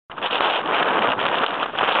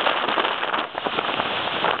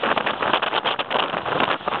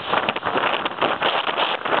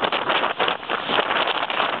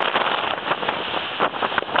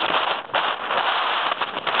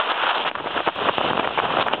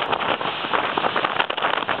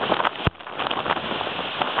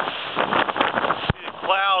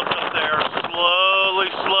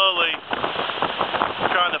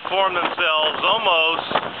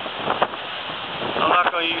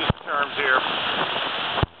use terms here.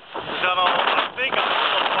 I think I'm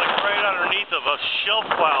almost like right underneath of a shelf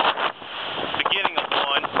cloud, beginning of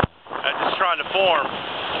one, that's just trying to form.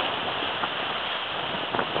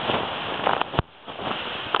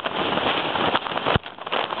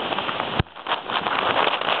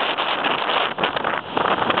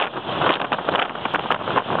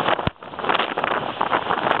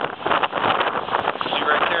 See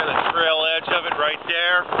right there, the trail edge of it right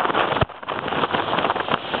there.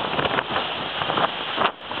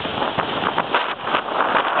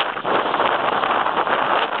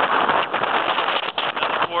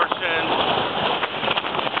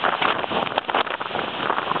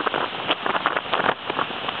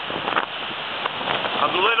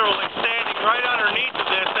 I'm literally standing right underneath of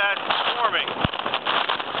this as it's forming.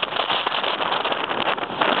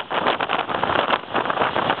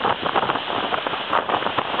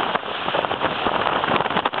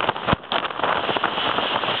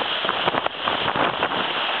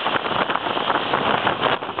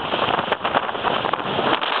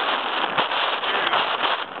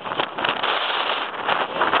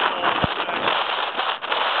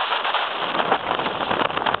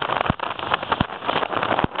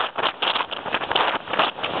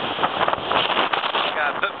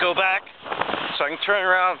 Go back so I can turn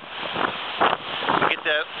around and get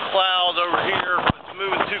that cloud over here, but it's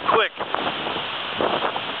moving too quick.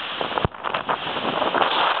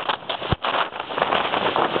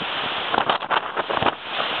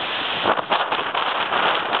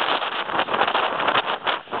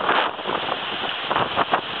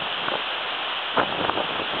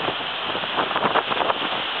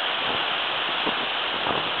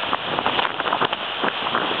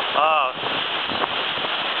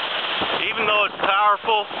 Even though it's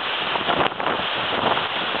powerful,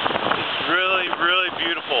 it's really, really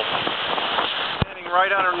beautiful. Standing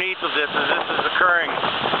right underneath of this as this is occurring.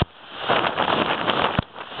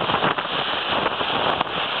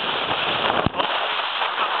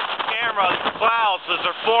 Camera, the clouds as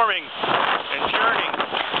they're forming and churning.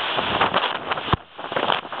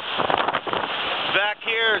 Back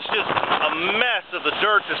here is just a mess of the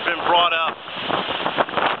dirt that's been brought up.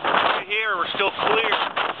 Right here we're still clear.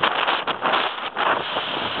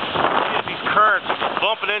 Currents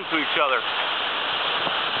bumping into each other.